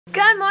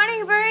Good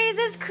morning, Burries!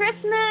 It's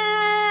Christmas!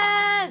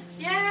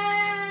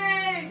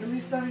 Yay!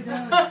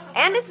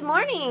 And it's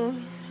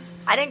morning.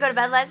 I didn't go to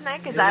bed last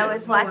night because I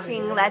was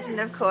watching Legend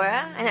of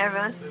Korra, and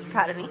everyone's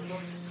proud of me.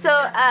 So,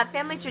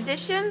 family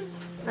tradition.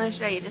 I'll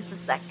show you just a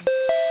sec.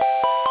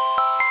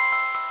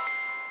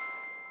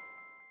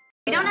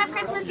 We don't have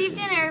Christmas Eve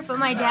dinner, but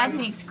my dad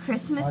makes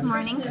Christmas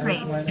morning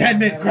crepes. Dad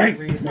made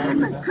crepes. Dad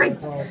made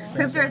crepes.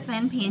 Crepes are a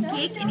thin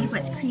pancake, and he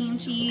puts cream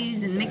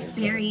cheese and mixed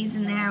berries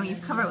in there. We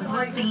cover it with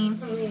whipped cream,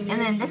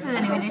 and then this is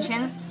a new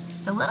addition.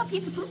 It's a little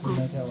piece of poo-poo.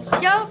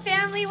 Yo,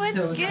 family, what's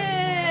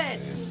good?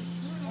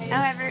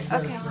 However,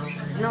 okay,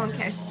 no one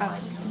cares about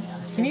it.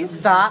 Can you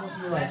stop?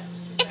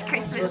 It's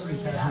Christmas.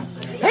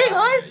 Hey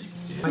guys!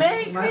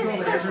 Merry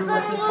Christmas!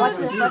 Watch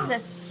this, watch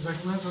this.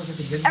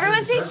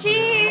 Everyone say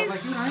cheese!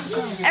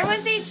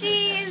 Everyone say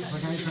cheese!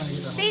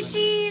 Say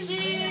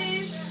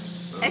cheese!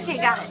 Okay,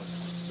 got it.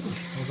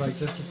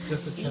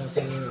 Just a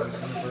chapter.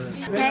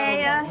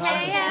 Hey,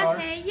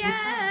 hey,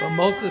 But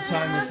most of the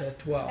time it's at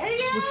 12.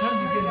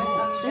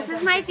 This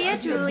is my dear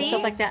Julie.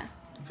 Stuff like that.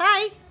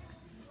 Hi!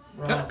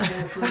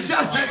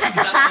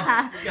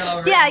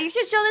 Yeah, you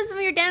should show them some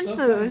of your dance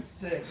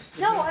moves.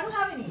 No, I don't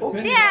have any.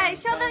 Yeah,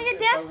 show them your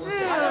dance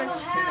moves.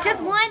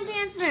 Just one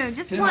dance move,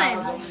 just one.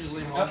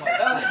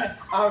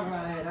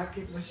 Alright, I'll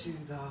kick my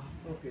shoes off.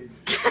 Okay.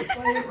 If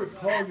I ever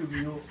call you,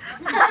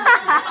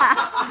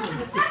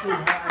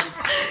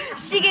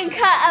 She can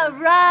cut a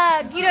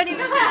rug. You don't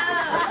even know.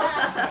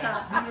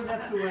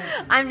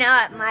 I'm now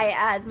at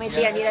my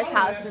Dianita's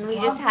house, and we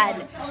just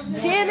had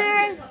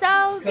dinner.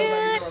 So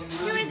good.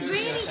 It was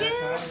really good.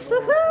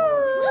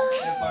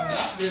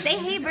 Woohoo! Say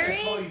hey,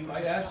 Burries.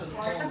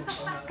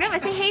 Grandma,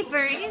 say hey,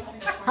 Burries.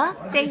 Huh?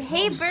 Say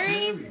hey,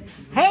 Burries.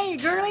 Hey,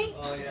 girly!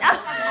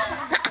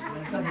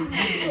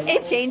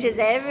 It changes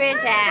every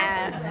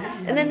time.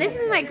 And then this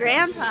is my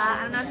grandpa.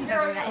 I don't know if you've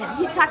ever met him.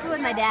 He's talking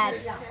with my dad.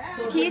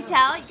 Can you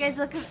tell? You guys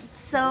look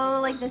so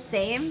like the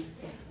same.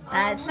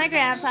 That's my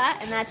grandpa,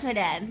 and that's my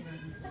dad.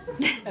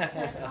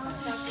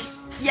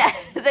 Yeah,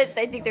 I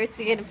think they're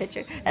taking a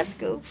picture. That's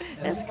cool.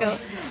 That's cool.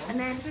 And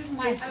then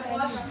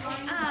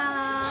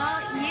oh,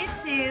 you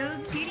two,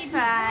 cutie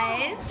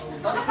pies.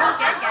 Looking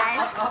good,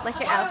 guys. Like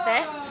your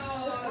outfit.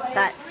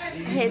 That's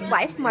his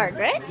wife,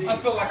 Margaret. I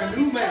feel like a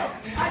new man.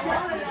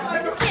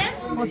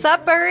 What's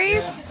up,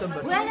 Burries? What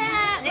up? I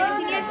haven't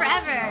seen you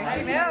forever.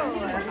 I know.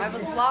 I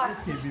was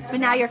lost. But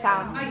now you're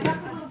found.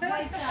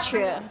 It's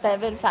true. They've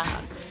been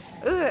found.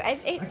 Ooh, I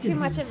ate too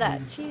much of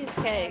that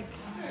cheesecake.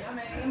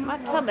 My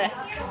tummy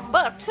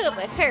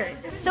hurt.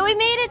 So we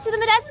made it to the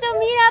Modesto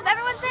Meet Up.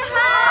 Everyone say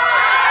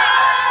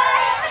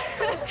hi!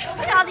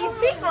 Look at all these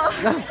people.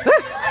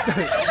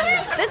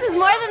 This is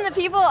more than the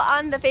people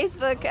on the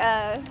Facebook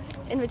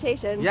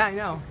invitation. Yeah, I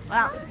know.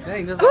 Wow.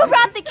 Dang, Who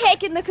brought the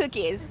cake and the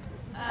cookies?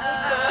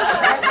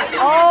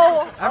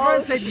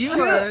 Everyone said you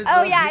would.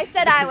 Oh yeah, I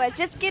said I was.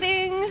 Just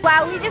kidding.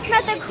 Wow, we just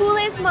met the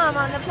coolest mom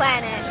on the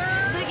planet.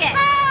 Look at.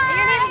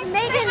 Your name is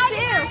Megan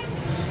too.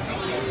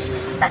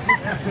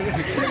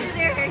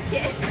 They're her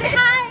kids. Say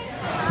hi.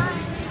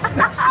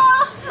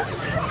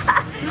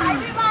 Hi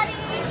everybody.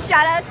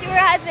 Shout out to her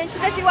husband. She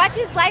said she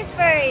watches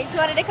LifeBurry. She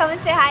wanted to come and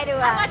say hi to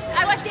us.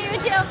 I watched David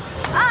too.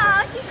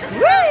 Oh, she's so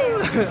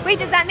sweet. Wait,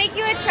 does that make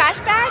you a trash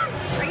bag?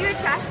 Are you a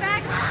trash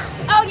bag?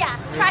 Oh yeah,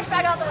 trash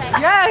bag all the way.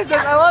 Yes,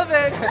 I love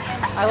it.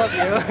 I love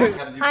you.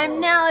 I'm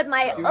now at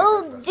my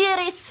old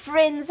dearest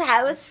friend's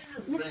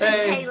house,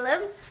 Mr.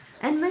 Caleb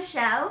and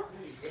Michelle.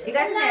 You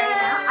guys are married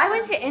now. I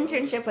went to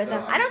internship with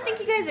them. I don't think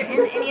you guys are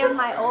in any of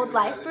my old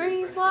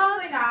LifeBurry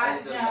vlogs.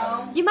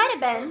 No. You might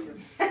have been.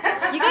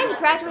 You guys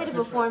graduated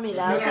before me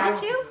though,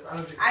 didn't you?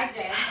 I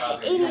did.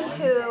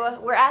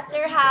 Anywho, we're at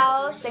their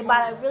house. They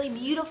bought a really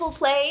beautiful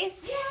place.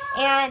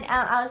 And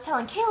I was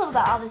telling Caleb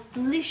about all this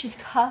delicious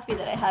coffee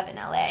that I have in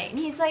LA. And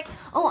he's like,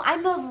 oh,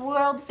 I'm a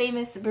world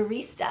famous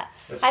barista.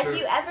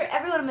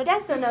 Everyone in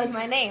Modesto knows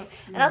my name.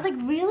 And I was like,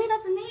 really?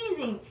 That's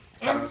amazing.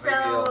 And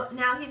so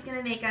now he's going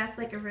to make us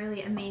like a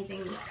really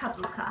amazing cup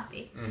of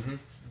coffee. Mm-hmm.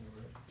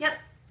 Yep.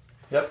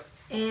 Yep.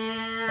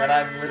 And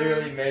I'm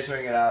literally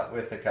measuring it out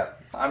with the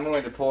cup. I'm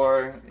going to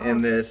pour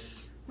in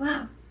this.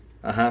 Wow.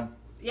 Uh-huh.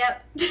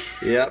 Yep.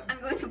 Yep. I'm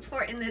going to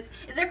pour in this.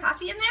 Is there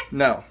coffee in there?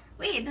 No.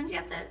 Wait, don't you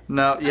have to?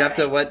 No, you have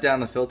to wet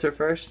down the filter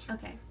first.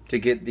 Okay. To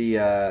get the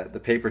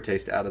paper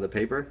taste out of the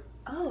paper.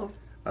 Oh.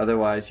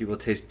 Otherwise, you will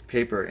taste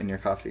paper in your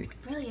coffee.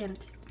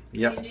 Brilliant.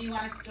 Yep. Do you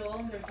want a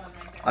stool? There's one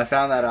right there. I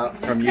found that out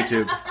from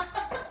YouTube.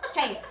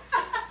 Hey,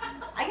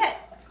 I got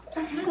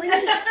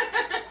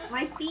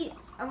my feet.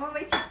 I'm on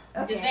my feet.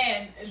 Okay. Just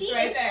saying, it's She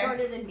right is there.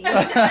 shorter than me.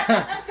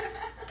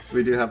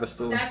 We do have a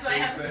stool. That's why I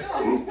have a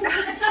stool.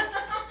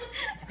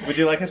 Would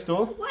you like a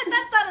stool? What?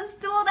 That's not a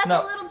stool. That's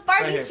No, a little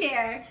Barbie right here.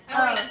 chair.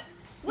 Oh, wait.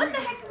 What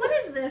the heck? What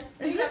is this?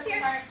 Is this your?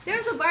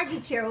 There's a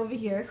Barbie chair over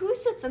here. Who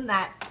sits in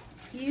that?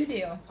 You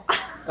do.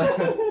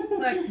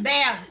 Look,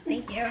 bam.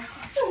 Thank you.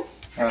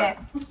 Alright.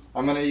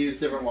 I'm going to use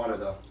different water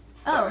though.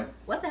 Sorry. Oh,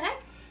 what the heck?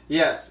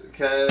 Yes,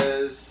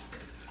 because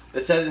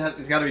it said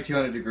it's got to be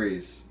 200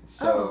 degrees.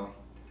 So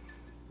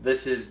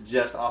this is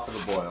just off of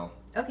the boil.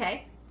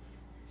 Okay.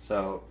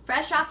 So.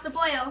 Fresh off the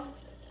boil.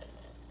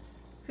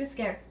 Who's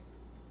scared?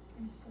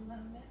 Just a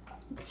little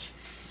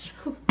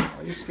bit.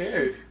 Are you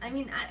scared? I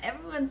mean,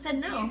 everyone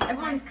said no.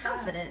 Everyone's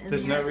confident.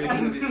 There's no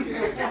reason to be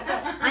scared.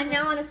 I'm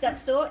now on a step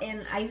stool,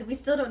 and we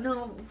still don't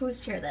know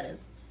whose chair that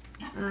is.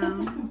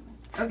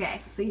 Okay,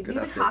 so you do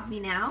the coffee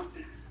now.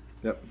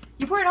 Yep.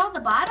 You pour it all at the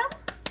bottom?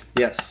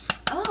 Yes.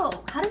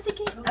 Oh, how does it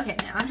get? Okay,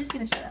 now I'm just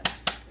gonna shut up.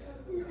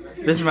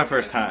 This is my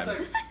first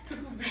time.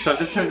 So if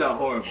this turns out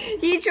horrible.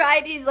 He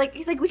tried. He's like,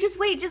 well, just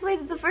wait. This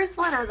is the first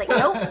one. I was like,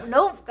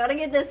 nope, gotta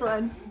get this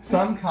one.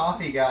 Some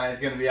coffee guy is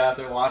gonna be out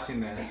there watching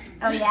this.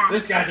 Oh yeah.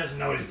 This guy doesn't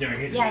know what he's doing.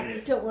 He's an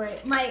idiot. Don't worry.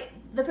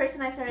 The person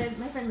my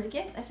friend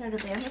Lucas, I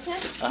started a band with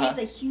him. Uh-huh.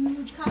 He's a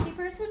huge coffee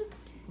person.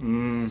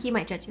 He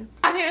might judge you.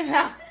 I don't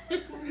know.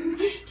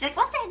 She's like,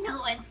 what's that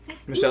noise?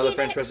 Michelle, the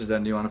French press is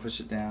done. Do you want to push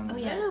it down? Oh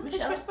yeah, Ooh, push,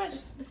 Michelle, push.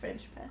 the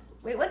French press.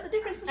 Wait, what's the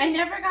difference I between?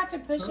 never got to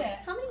push it.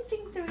 How many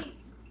things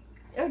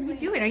are you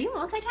doing? Are you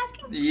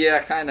multitasking?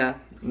 Yeah, kinda.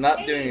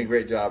 Not doing a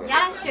great job.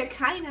 Yeah, sure,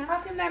 kinda. How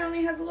come that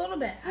only has a little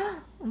bit? Oh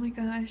my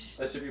gosh.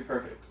 That should be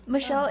perfect.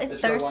 Michelle is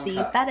It's for one thirsty.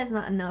 cup. That is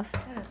not enough.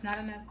 That is not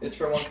enough. It's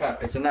for 1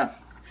 cup. It's enough.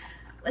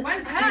 One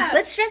cup.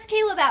 Let's stress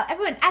Caleb out.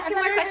 Everyone, ask him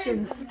more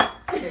questions.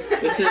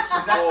 This is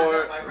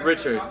for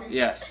Richard.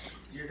 Yes.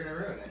 You're gonna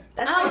ruin it.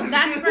 Oh,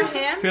 that's for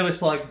him? Fearless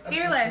plug.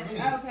 Fearless.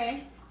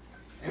 Okay.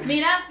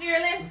 Meet up,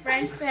 Fearless.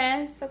 French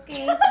press.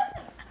 Okay.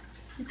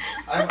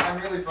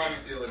 I'm really fun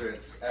with the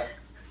illiterates.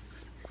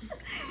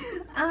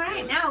 All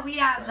right, now we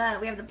have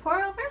the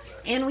pour over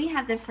and we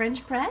have the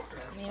French press.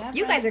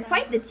 You guys are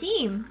quite the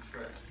team.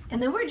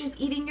 And then we're just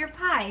eating your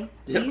pie.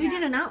 Yep. You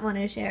did not want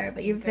to share,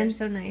 but you've been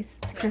so nice.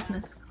 It's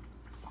Christmas.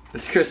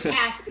 It's Christmas.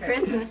 Yeah, it's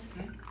Christmas.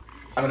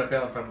 I'm gonna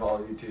fail in front of all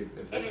of you too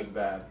if this is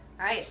bad.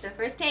 All right, the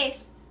first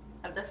taste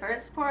of the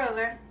first pour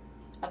over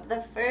of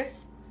the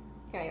first.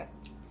 Here we go.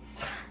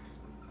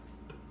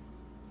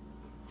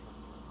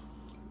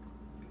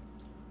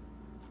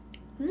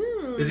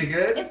 Is it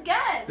good? It's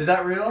good. Is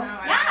that real?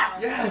 Yeah.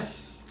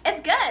 Yes. It's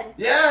good.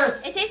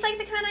 Yes. It tastes like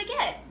the kind I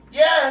get.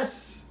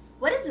 Yes.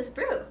 What is this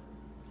brew?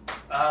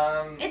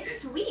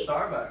 It's sweet.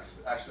 Starbucks,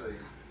 actually.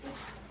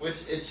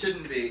 Which it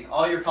shouldn't be.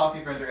 All your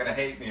coffee friends are gonna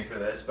hate me for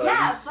this, but I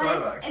Yeah, use but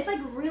Starbucks. it's like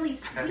really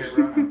Okay, sweet.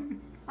 Rona.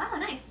 Wow,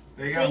 nice.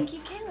 There you go. Thank you,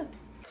 Caleb.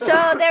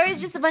 So there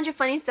was just a bunch of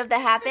funny stuff that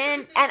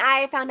happened, and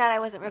I found out I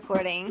wasn't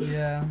recording.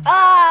 Yeah.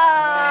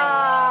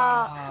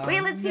 Oh!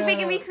 Wait, let's see if I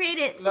can recreate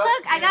it. No.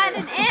 Look, I got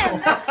an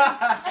M.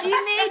 She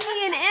made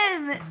me an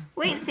M.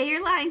 Wait, say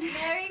your line.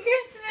 Merry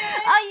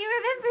Christmas. Oh, you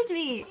remembered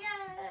me.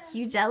 Yeah.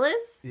 You jealous?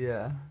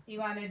 Yeah. You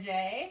want a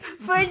J?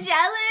 For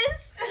jealous?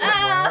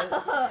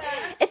 Oh.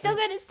 It's so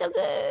good, it's so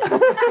good.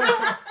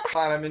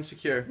 Fine, I'm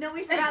insecure. No,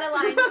 we forgot a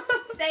line.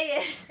 Say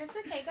it. It's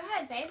okay. Go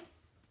ahead, babe.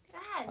 Go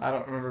ahead. I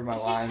don't remember my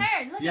It's line. your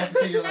turn. Look, You have it's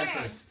to say your your line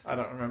turn. first. I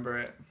don't remember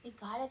it. We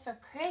got it for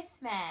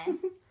Christmas.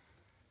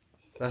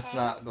 It's That's okay.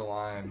 not the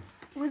line.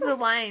 What's the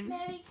line?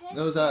 Merry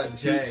Christmas. That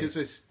was J. She was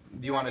like,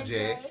 do you want a J?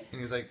 J? And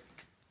he was like,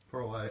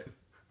 for what?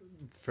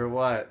 For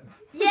what?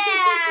 Yeah!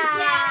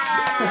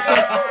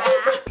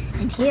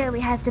 And here we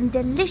have some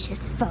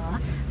delicious pho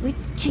with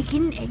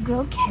chicken, egg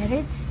roll,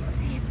 carrots.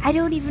 I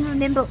don't even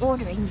remember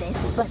ordering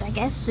this, but I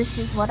guess this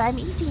is what I'm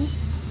eating.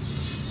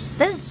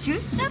 Does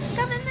juice stuff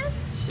come in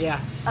this?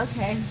 Yeah.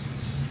 Okay.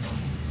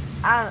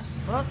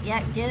 Well,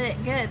 yeah, get it.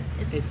 Good.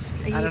 It's.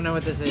 Are you- I don't know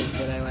what this is,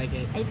 but I like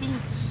it. I think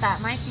that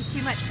might be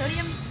too much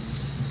sodium.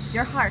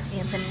 Your heart,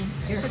 Anthony.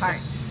 Your heart.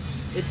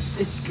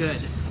 It's good.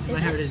 My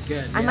heart is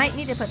good. I yeah. might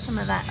need to put some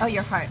of that. Oh,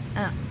 your heart.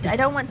 I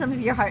don't want some of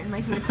your heart in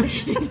my food.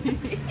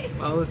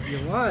 Well, if you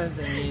want,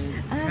 I mean,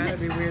 it's kind of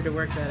be weird to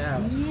work that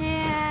out.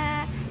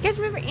 Yeah. You guys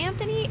remember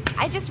Anthony?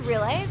 I just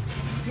realized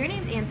your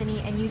name's Anthony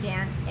and you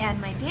dance, and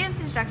my dance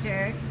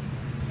instructor,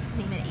 his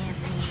name is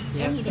Anthony,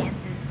 Yep. and he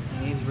dances.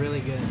 And he's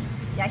really good.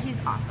 Yeah, he's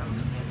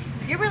awesome.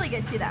 You're really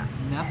good too, though.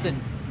 Nothing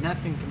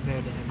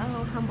compared to him.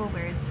 Oh, humble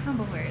words,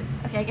 humble words.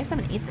 Okay, I guess I'm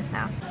gonna eat this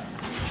now.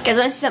 You guys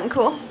want to see something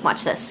cool?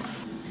 Watch this.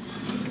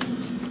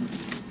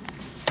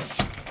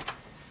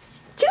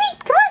 Chewy,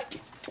 come on!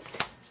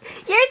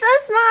 You're so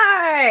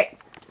smart!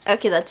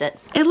 Okay, that's it.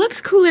 It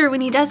looks cooler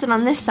when he does it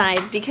on this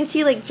side because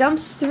he like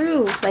jumps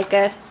through like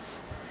a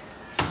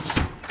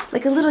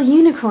little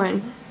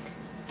unicorn.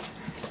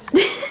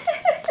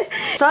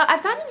 So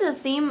I've gotten into the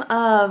theme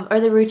of, or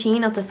the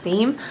routine of the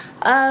theme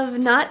of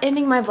not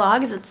ending my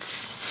vlogs. It's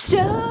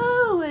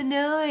so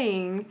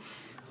annoying.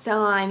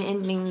 So I'm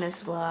ending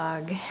this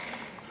vlog.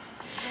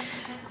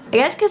 I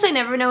guess because I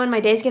never know when my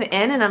day's gonna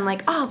end and I'm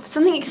like, oh,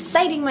 something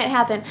exciting might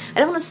happen. I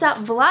don't want to stop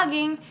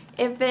vlogging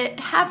if it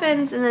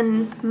happens, and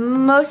then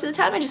most of the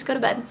time I just go to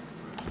bed.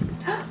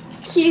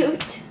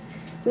 Cute.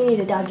 We need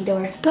a doggy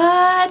door.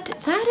 But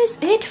that is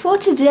it for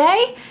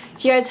today.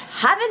 If you guys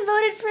haven't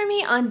voted for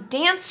me on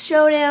Dance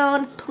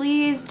Showdown,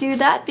 please do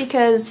that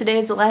because today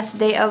is the last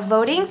day of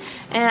voting.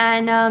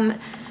 And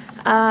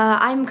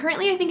I'm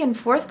currently, I think, in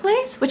 4th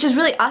place, which is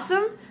really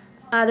awesome.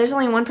 There's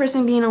only one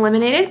person being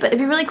eliminated, but it'd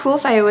be really cool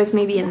if I was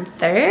maybe in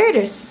 3rd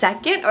or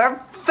 2nd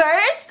or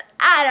 1st.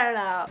 I don't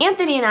know.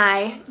 Anthony and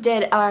I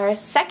did our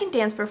second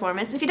dance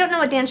performance. And if you don't know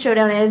what Dance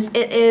Showdown is,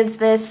 it is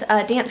this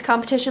dance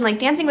competition like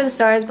Dancing with the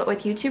Stars but with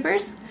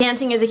YouTubers.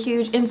 Dancing is a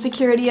huge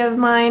insecurity of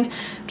mine.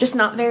 I'm just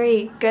not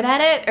very good at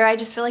it, or I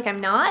just feel like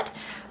I'm not.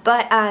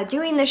 But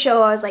doing the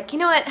show, I was like, you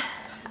know what?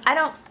 I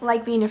don't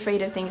like being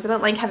afraid of things. I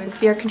don't like having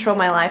fear control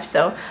my life,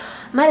 so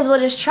might as well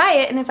just try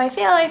it, and if I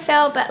fail, I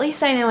fail, but at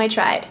least I know I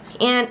tried.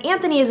 And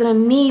Anthony is an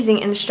amazing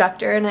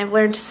instructor, and I've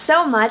learned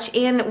so much,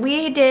 and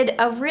we did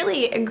a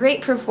really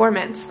great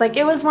performance. Like,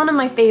 it was one of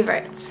my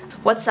favorites.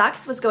 What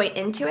sucks was going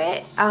into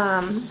it,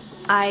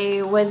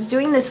 I was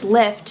doing this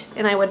lift,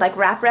 and I would like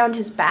wrap around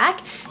his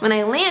back. When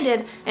I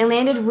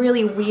landed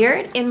really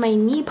weird, and my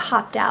knee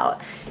popped out.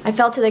 I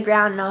fell to the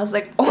ground, and I was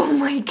like, oh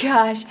my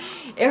gosh.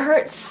 It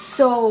hurt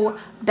so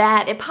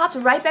bad. It popped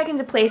right back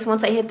into place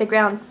once I hit the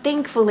ground,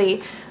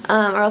 thankfully,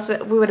 or else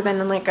we would have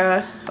been in like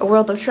a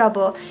world of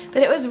trouble.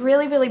 But it was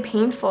really, really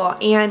painful,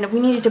 and we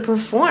needed to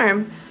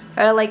perform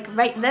like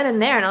right then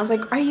and there. And I was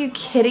like, are you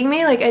kidding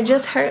me? Like, I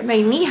just hurt my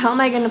knee. How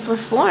am I going to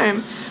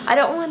perform? I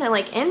don't want to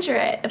like injure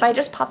it. If I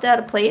just popped out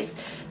of place,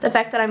 the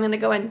fact that I'm going to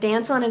go and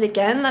dance on it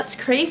again, that's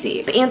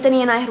crazy. But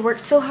Anthony and I had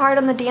worked so hard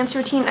on the dance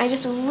routine. I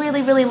just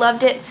really, really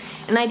loved it,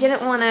 and I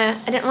didn't want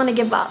to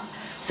give up.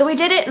 So we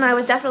did it, and I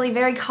was definitely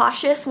very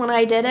cautious when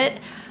I did it,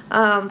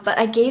 but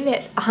I gave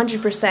it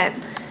 100%.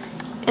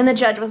 And the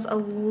judge was a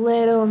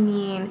little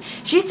mean.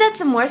 She said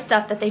some more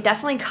stuff that they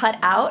definitely cut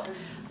out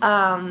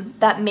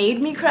that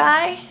made me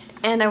cry,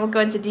 and I won't go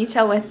into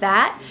detail with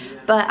that,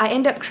 but I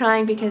ended up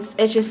crying because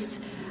it's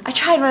just, I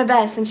tried my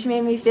best, and she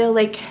made me feel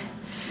like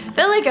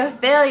a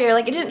failure.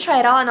 Like, I didn't try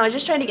at all, and I was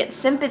just trying to get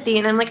sympathy,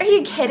 and I'm like, are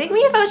you kidding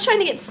me? If I was trying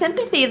to get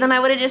sympathy, then I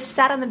would have just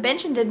sat on the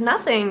bench and did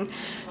nothing.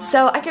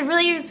 So I could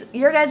really use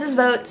your guys'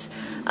 votes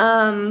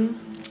and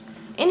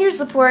your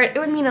support. It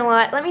would mean a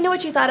lot. Let me know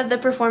what you thought of the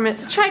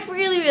performance. I tried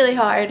really, really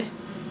hard.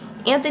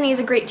 Anthony is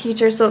a great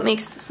teacher, so it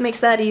makes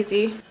that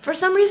easy. For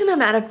some reason,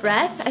 I'm out of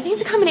breath. I think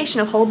it's a combination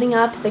of holding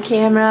up the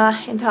camera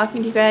and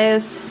talking to you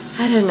guys.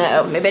 I don't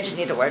know. Maybe I just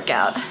need to work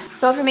out.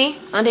 Vote for me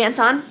on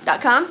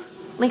danceon.com.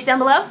 Links down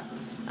below.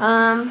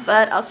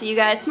 But I'll see you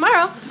guys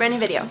tomorrow with a brand new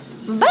video.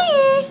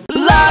 Bye!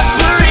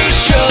 LifeBurry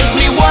shows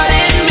me what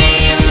it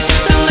means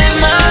to live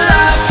my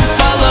life and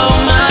follow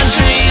my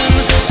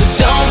dreams. So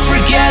don't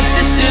forget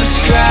to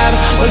subscribe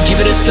or give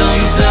it a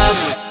thumbs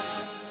up.